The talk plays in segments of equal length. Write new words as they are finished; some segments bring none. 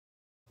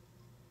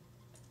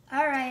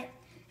Alright,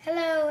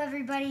 hello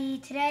everybody.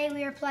 Today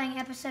we are playing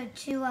episode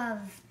 2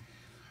 of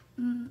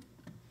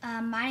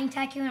Mining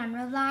Tycoon on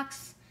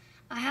Roblox.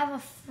 I have a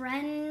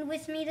friend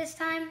with me this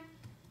time.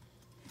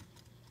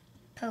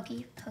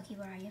 Pokey,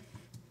 where are you?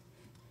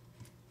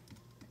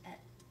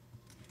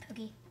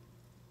 Pokey.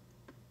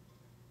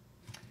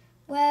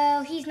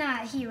 Well, he's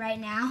not here right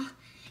now.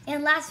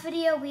 In last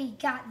video we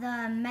got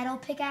the metal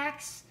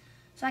pickaxe,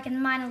 so I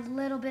can mine a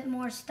little bit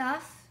more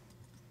stuff.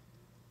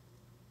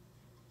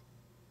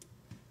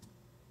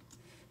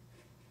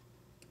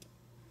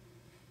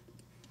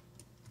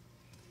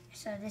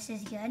 So this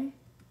is good.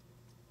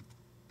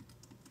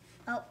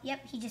 Oh,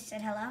 yep, he just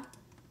said hello.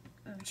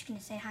 I'm just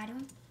gonna say hi to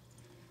him.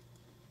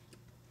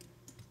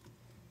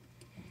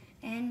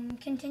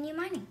 And continue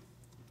mining.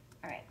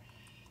 All right.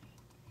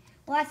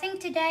 Well, I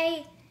think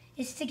today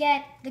is to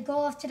get, the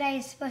goal of today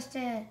is supposed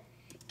to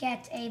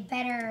get a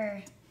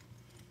better,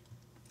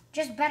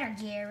 just better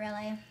gear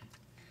really,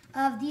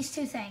 of these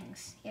two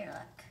things. Here,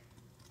 look.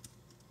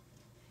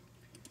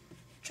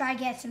 Try to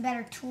get some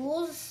better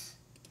tools.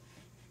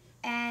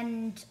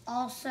 And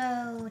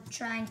also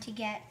trying to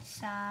get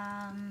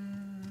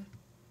some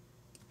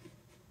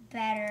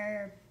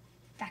better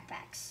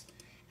backpacks.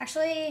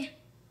 Actually,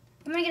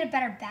 I'm gonna get a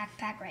better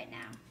backpack right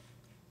now.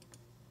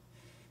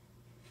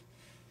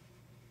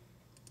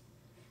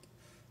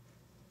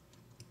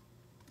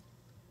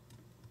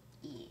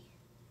 Yeah.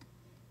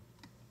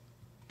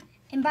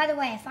 And by the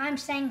way, if I'm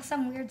saying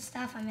some weird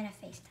stuff, I'm in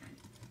a FaceTime.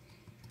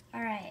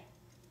 All right.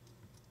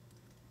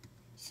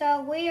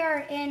 So we are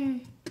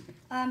in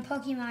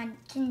Pokemon,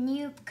 can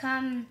you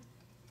come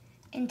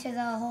into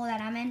the hole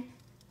that I'm in?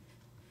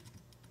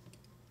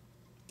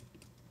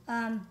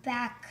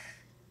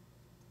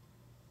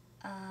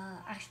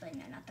 Actually,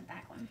 no, not the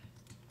back one.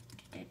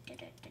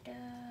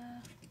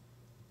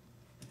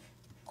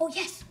 Oh,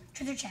 yes,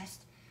 treasure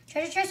chest.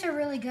 Treasure chests are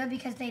really good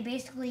because they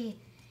basically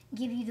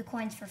give you the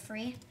coins for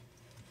free.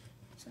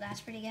 So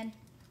that's pretty good.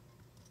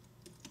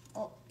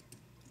 Oh,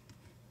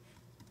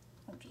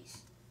 jeez.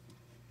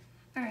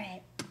 All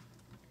right.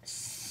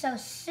 So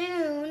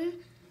soon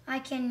I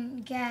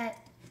can get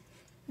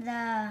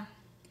the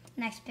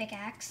next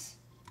pickaxe.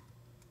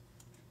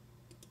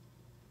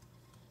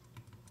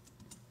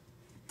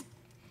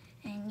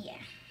 And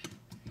yeah.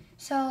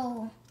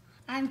 So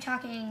I'm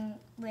talking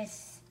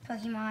with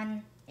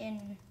Pokemon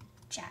in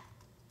chat.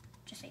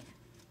 Just so you know.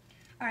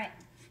 Alright.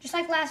 Just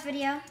like last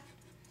video.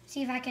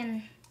 See if I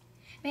can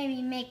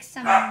maybe make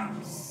some trades.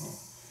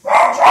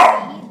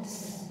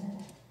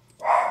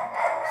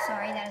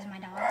 Sorry, that is my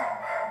dog.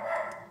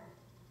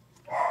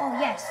 Oh,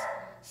 yes.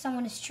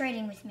 Someone is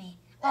trading with me.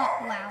 Oh,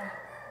 wow.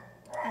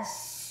 As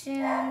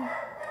soon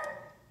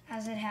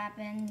as it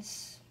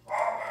happens.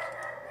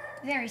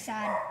 Very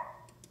sad.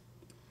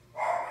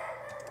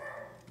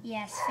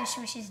 Yes, Fish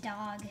wishes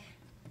dog.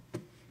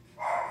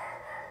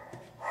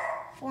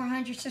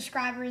 400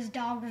 subscribers,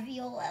 dog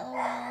reveal, lol.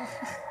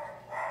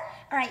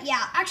 Alright,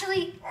 yeah.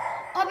 Actually,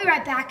 I'll be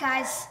right back,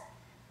 guys.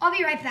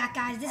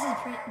 This is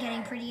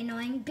getting pretty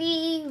annoying.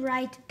 Be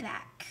right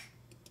back.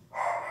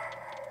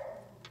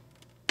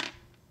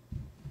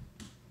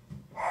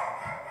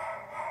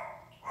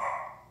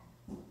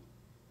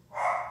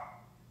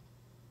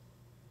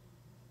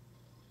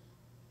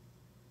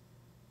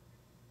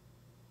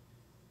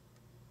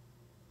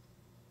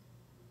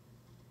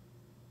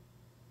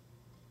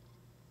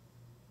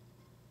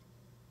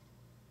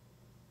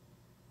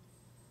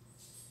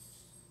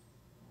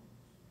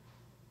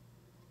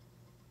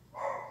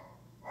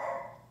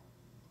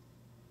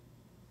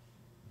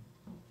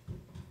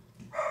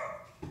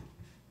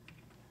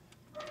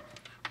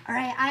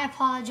 Alright, I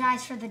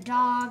apologize for the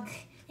dog,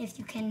 if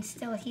you can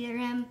still hear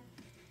him.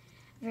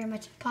 Very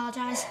much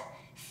apologize.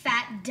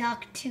 Fat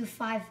Duck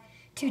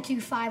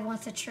 225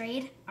 wants to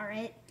trade.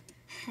 Alright.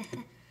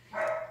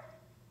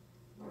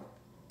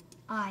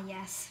 Ah,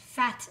 yes.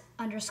 Fat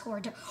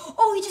 _ Duck.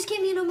 Oh, he just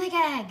gave me an Omega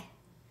Egg.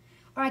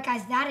 Alright,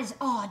 guys, that is...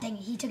 Oh, dang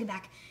it, he took it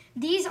back.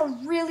 These are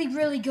really,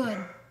 really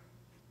good.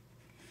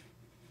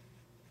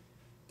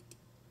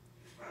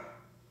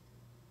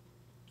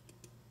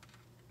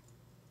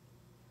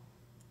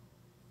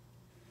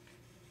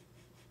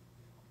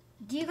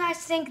 Do you guys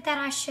think that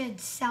I should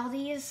sell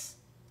these?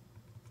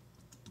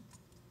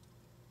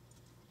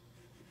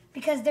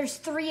 Because there's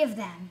 3 of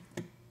them.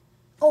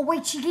 Oh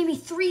wait, she gave me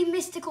 3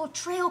 mystical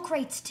trail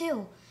crates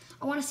too.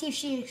 I want to see if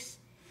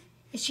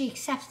she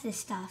accepts this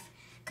stuff.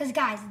 Because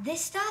guys,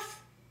 this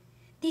stuff,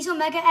 these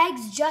Omega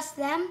eggs, just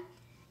them,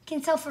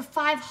 can sell for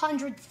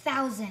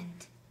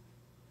 500,000.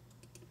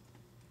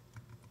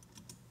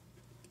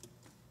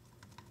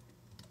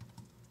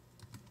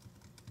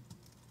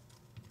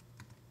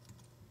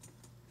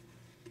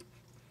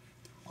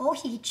 Oh,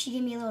 she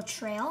gave me a little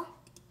trail.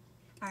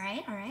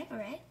 Alright. I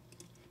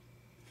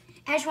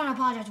just want to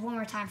apologize one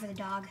more time for the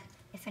dog,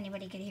 if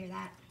anybody could hear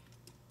that.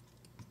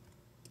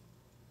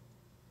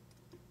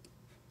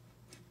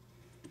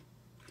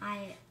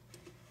 Alright,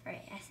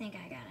 I think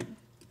I got him.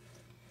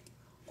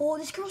 Oh,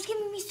 this girl's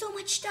giving me so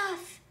much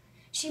stuff.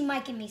 She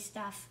might give me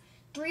stuff.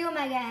 3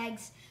 Omega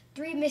eggs,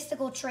 3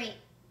 mystical trait.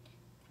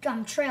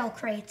 trail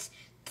crates.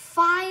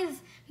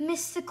 5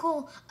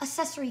 mystical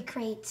accessory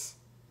crates.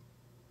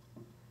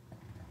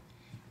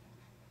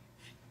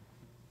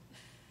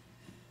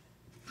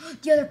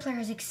 The other player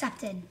is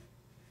accepted.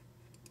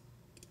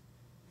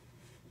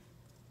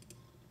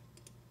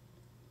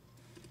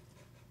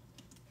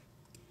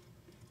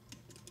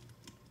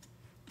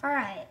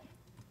 Alright,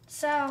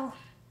 so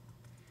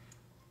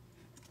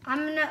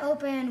I'm gonna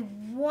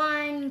open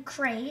 1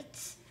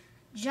 crate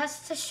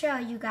just to show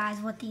you guys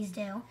what these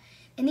do.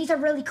 And these are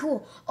really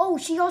cool. Oh,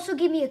 she also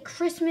gave me a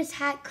Christmas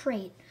hat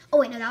crate. Oh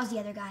wait, no, that was the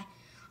other guy.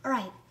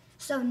 Alright,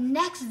 so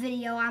next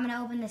video I'm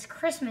gonna open this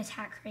Christmas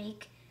hat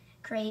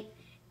crate.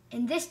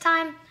 And this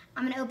time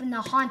I'm gonna open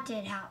the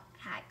haunted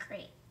hat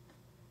crate.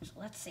 So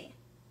let's see.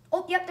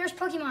 Oh, yep, there's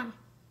Pokemon.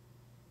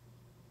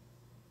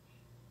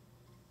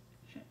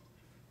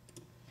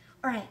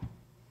 Alright.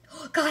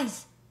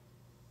 Guys.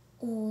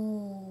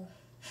 Oh.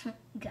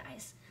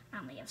 Guys, I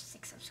only have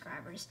 6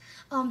 subscribers.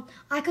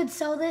 I could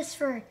sell this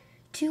for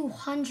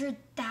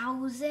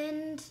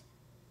 200,000.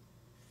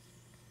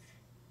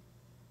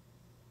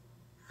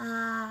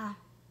 I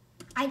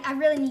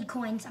really need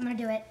coins. I'm gonna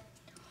do it.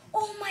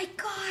 Oh my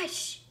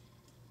gosh.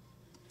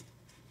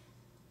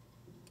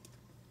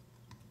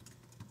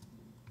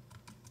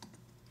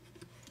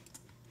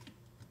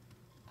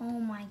 Oh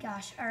my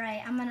gosh.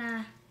 Alright, I'm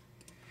gonna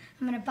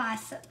buy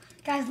some.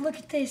 Guys, look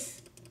at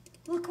this.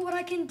 Look what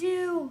I can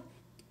do.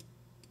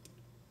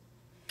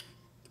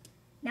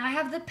 Now I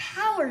have the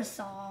power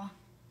saw.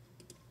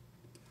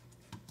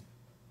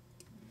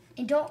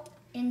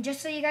 And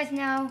just so you guys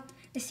know,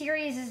 the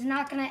series is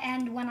not gonna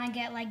end when I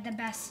get like the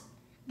best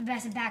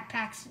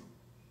backpacks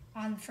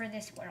for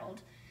this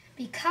world.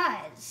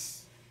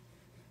 Because,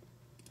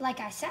 like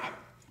I said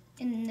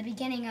in the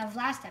beginning of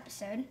last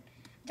episode,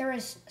 there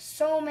is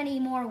so many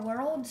more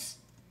worlds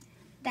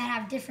that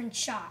have different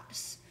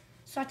shops.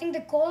 So I think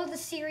the goal of the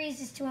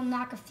series is to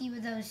unlock a few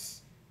of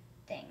those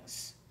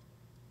things.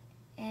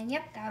 And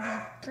yep,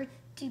 that would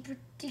be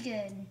pretty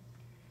good.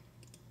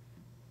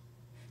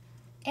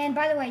 And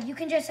by the way, you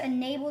can just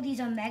enable these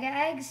Omega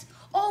eggs.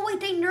 Oh wait,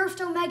 they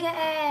nerfed Omega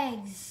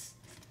eggs.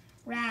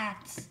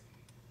 Rats.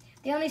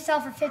 They only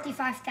sell for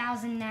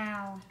 55,000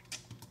 now.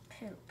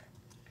 Poop.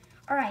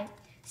 Alright,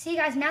 see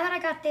guys, now that I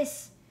got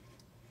this,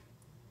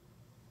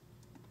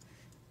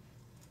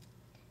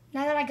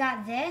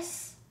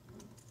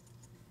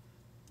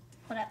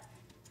 hold up.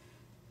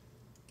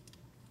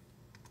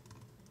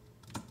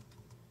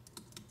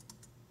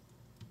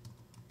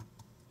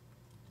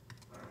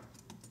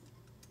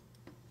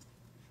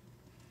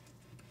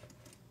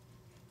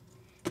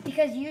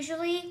 Because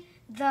usually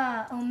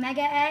the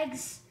Omega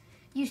eggs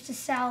used to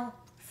sell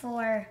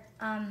for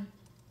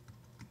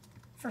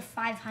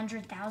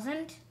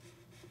 500,000.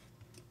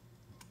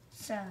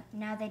 So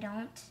now they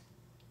don't.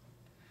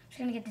 Just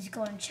gonna get this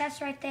golden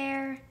chest right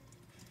there.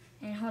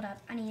 And hold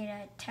up, I need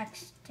to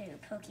text to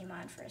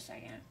Pokemon for a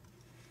second.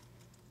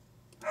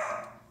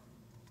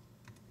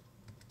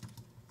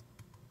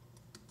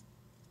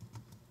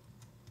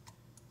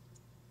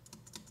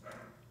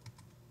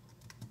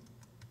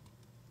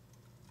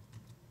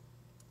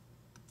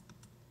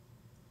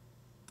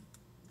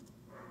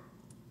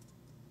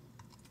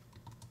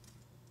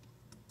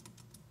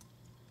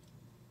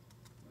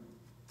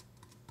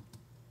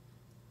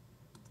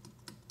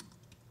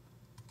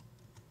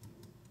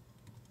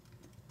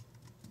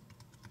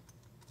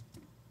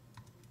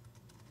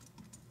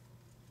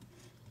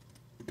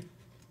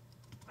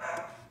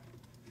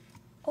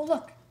 Oh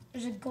look,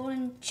 there's a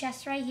golden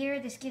chest right here.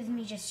 This gives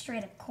me just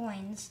straight up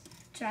coins.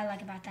 That's what I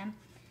like about them.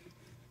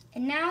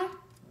 And now,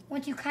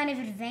 once you kind of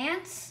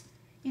advance,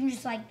 you can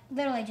just like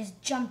literally just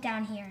jump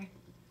down here.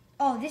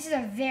 Oh, this is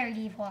a very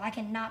deep hole. I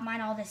cannot mine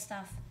all this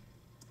stuff.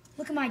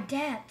 Look at my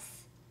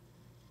depth.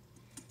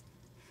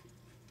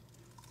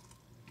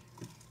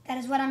 That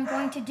is what I'm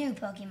going to do,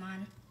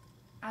 Pokemon.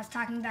 I was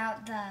talking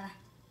about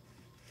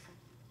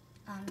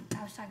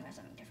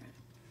something different.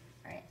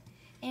 All right.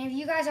 And if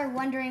you guys are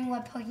wondering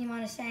what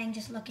Pokemon is saying,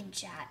 just look in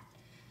chat.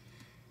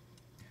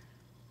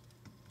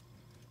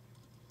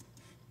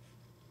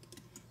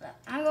 Look,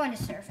 I'm going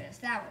to surface.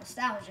 That was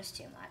just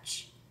too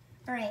much.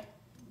 All right,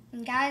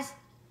 and guys,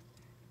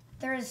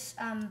 there's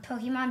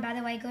Pokemon. By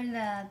the way, go to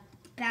the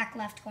back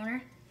left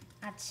corner.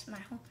 That's my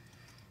home.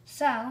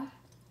 So,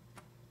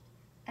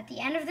 at the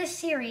end of this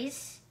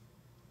series,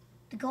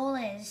 the goal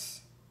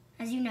is,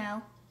 as you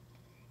know,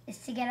 is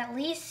to get at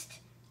least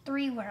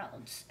 3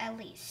 worlds, at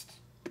least.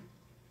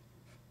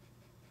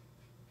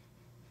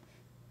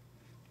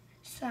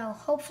 So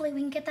hopefully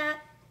we can get that.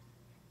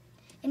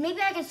 And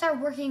maybe I can start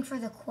working for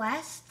the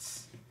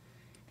quests,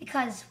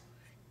 because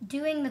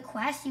doing the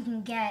quest you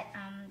can get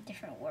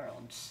different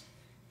worlds.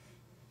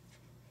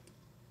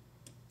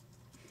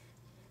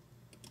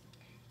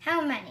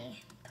 How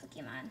many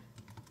Pokemon?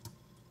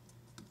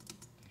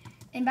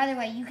 And by the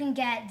way, you can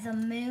get the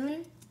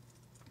moon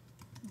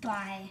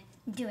by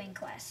doing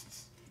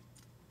quests.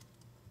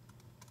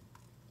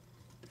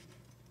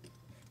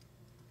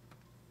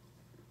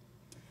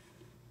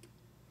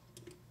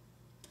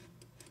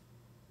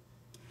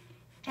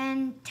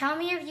 And tell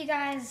me if you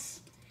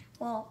guys,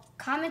 well,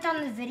 comment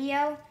on the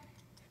video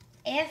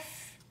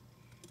if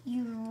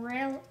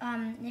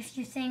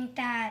you think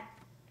that,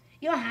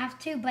 you don't have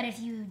to, but if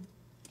you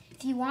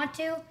want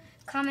to,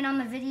 comment on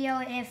the video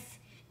if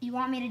you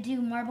want me to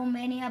do Marble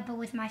Mania but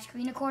with my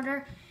screen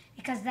recorder,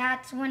 because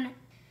that's when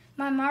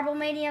my Marble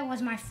Mania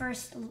was my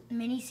first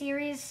mini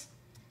series,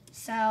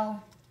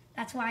 so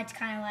that's why it's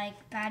kind of like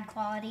bad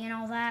quality and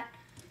all that.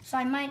 So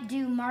I might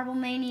do Marble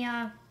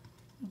Mania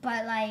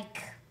but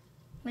like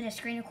with a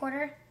screen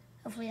recorder.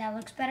 Hopefully that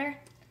looks better.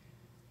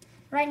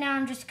 Right now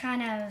I'm just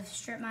kind of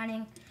strip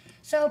mining.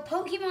 So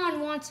Pokemon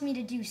wants me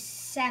to do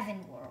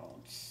 7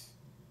 worlds.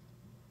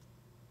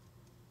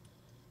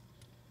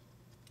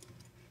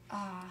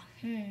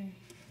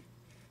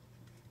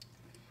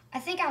 I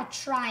think I'll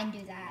try and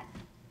do that.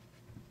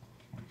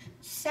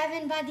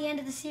 7 by the end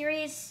of the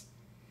series.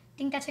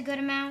 Think that's a good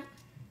amount?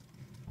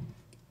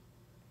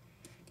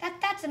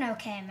 That's an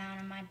okay amount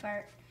on my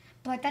part.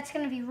 But that's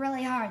going to be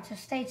really hard, so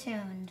stay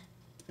tuned.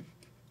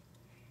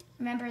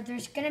 Remember,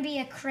 there's going to be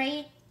a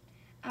crate.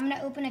 I'm going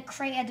to open a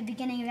crate at the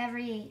beginning of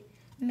every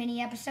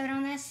mini episode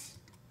on this.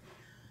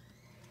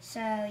 So,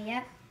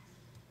 yep.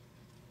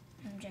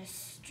 I'm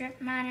just strip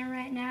mining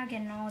right now,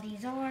 getting all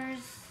these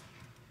ores.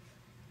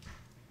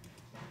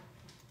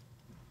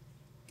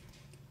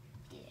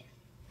 Yeah.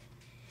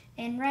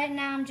 And right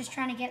now I'm just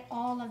trying to get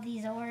all of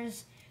these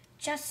ores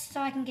just so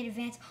I can get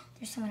advanced. Oh,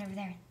 there's someone over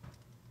there.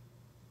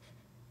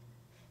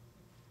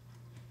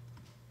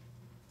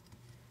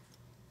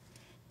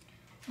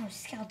 Oh,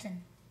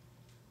 skeleton.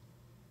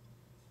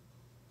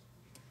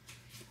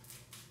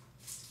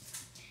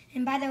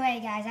 And by the way,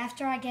 guys,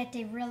 after I get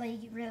a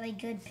really, really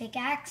good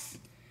pickaxe,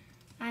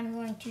 I'm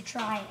going to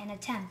try and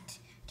attempt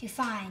to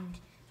find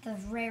the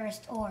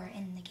rarest ore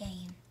in the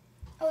game.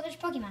 Oh, there's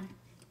Pokemon.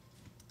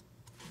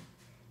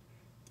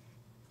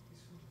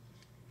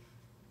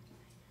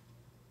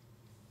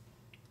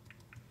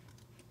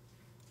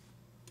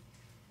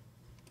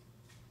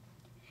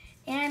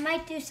 And I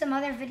might do some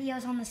other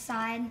videos on the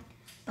side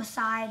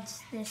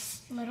besides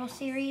this little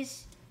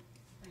series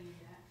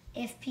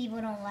if people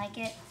don't like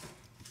it.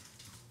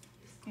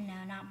 No,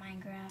 not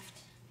Minecraft.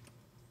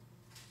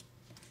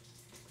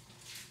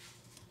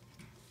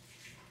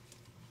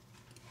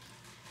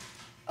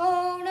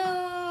 Oh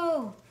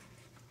no!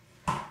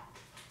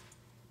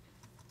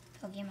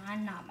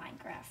 Pokemon, not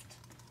Minecraft.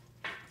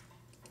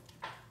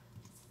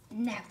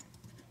 No.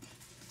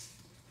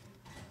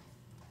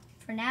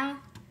 For now,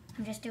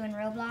 I'm just doing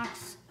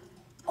Roblox.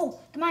 Oh,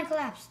 the mine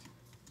collapsed.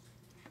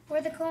 Where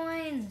are the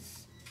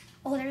coins?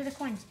 Oh, there are the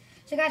coins.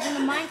 So guys, when the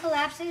mine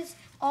collapses,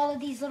 all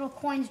of these little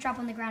coins drop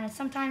on the ground, and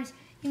sometimes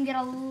you can get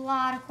a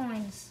lot of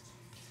coins.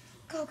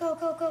 Go, go,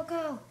 go, go,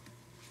 go.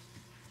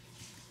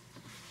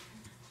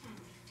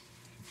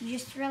 You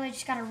just really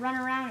just gotta run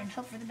around and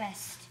hope for the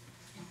best.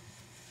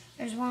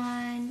 There's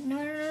one. No,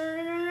 no, no,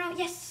 no, no, no.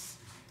 Yes.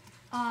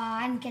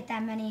 I didn't get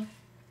that many.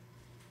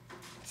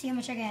 Let's see how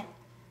much I get.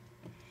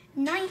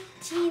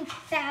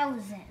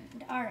 19,000.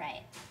 All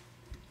right.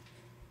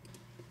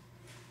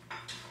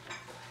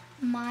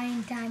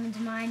 Mine diamonds,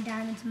 mine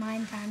diamonds,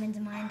 mine diamonds,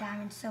 mine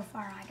diamonds. So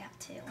far, I got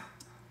 2.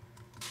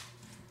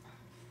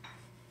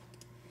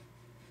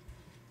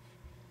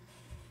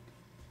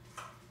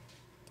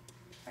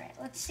 All right,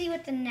 let's see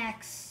what the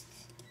next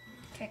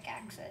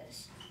pickaxe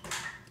is.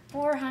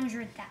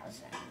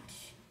 400,000.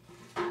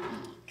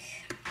 Eek.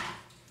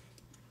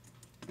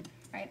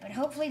 All right, but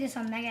hopefully this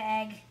Omega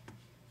Egg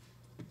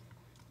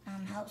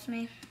helps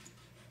me.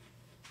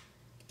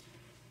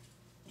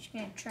 Just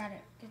gonna try to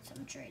get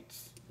some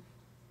trades.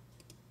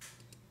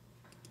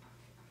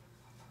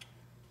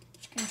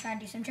 Just gonna try to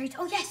do some trades.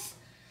 Oh yes!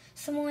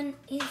 Someone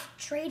is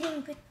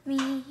trading with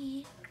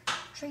me.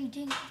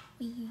 Trading with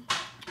me.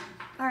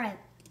 Alright,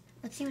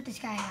 let's see what this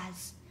guy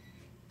has.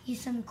 He's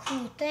some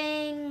cool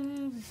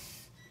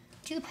things.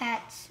 2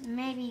 pets.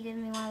 Maybe give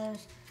me one of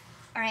those.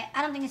 Alright,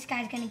 I don't think this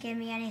guy's gonna give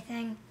me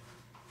anything.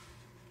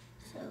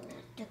 So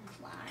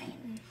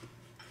decline.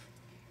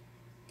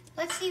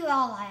 Let's see what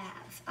all I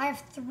have. I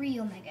have 3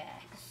 Omega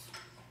Eggs.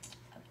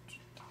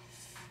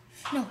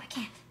 No, I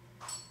can't.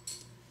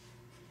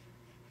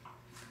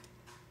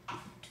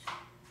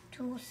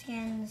 Tool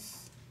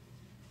skins.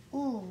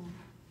 Ooh.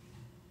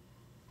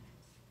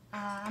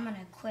 I'm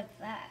gonna equip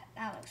that.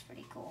 That looks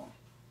pretty cool.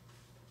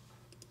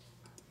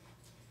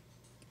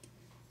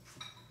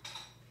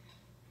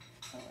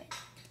 Oh, wait.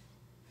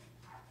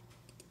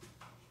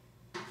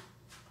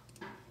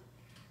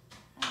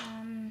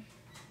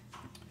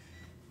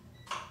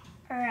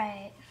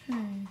 Alright,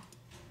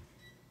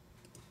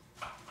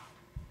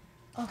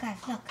 Oh guys,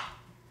 look.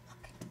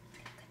 Look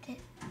at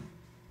it.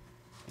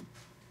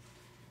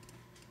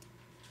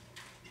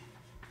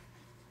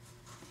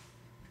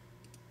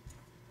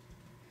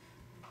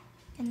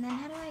 And then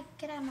how do I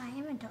get out of my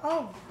inventory?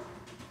 Oh!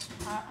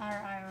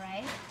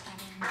 Alright.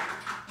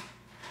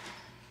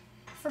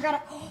 Forgot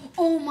it.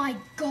 Oh my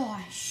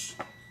gosh!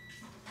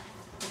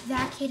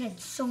 That kid had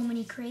so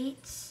many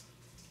crates.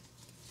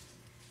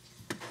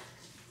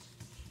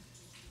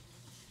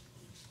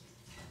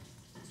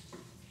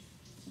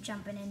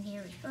 jumping in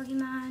here with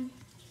Pokemon.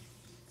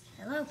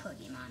 Hello,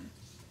 Pokemon.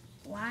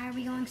 Why are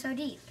we going so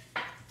deep?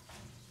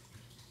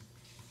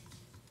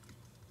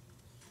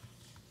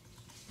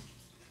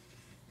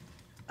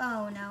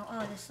 Oh no,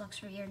 oh this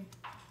looks weird.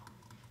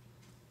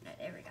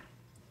 There we go.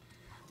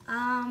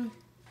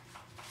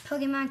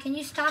 Pokemon, can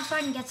you stop so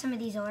I can get some of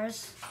these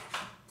ores?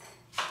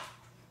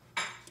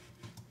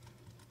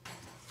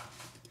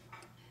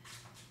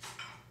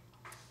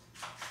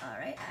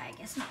 Alright, I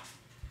guess not.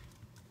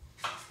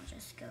 I'll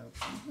just go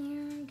in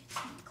here, get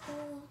some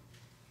coal.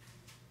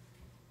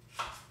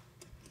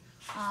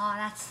 Oh,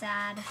 that's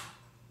sad.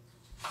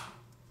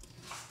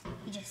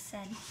 He just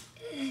said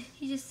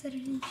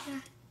it in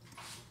chat.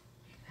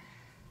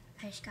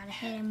 I just gotta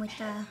hit him with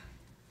the, gonna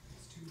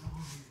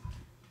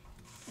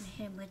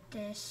hit him with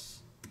this.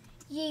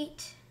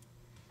 Yeet.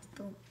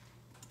 Boom.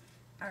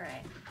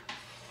 Alright.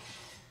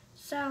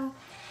 So,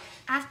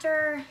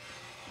 after,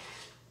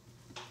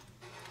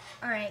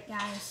 alright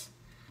guys,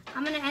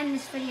 I'm gonna end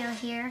this video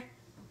here.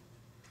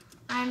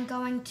 I'm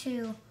going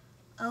to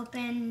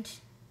open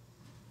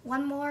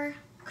one more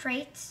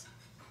crate.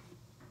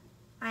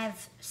 I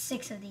have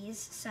 6 of these,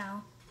 so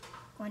I'm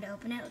going to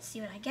open it. Let's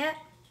see what I get.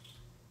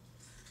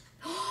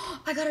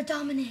 I got a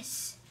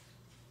Dominus.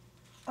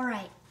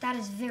 Alright, that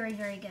is very,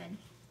 very good.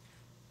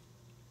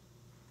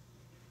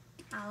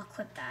 I'll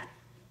equip that.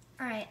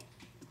 Alright.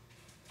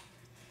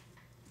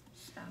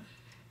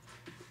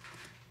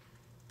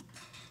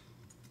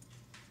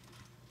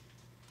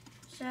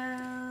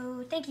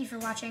 So, thank you for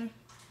watching.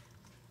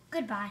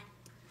 Goodbye.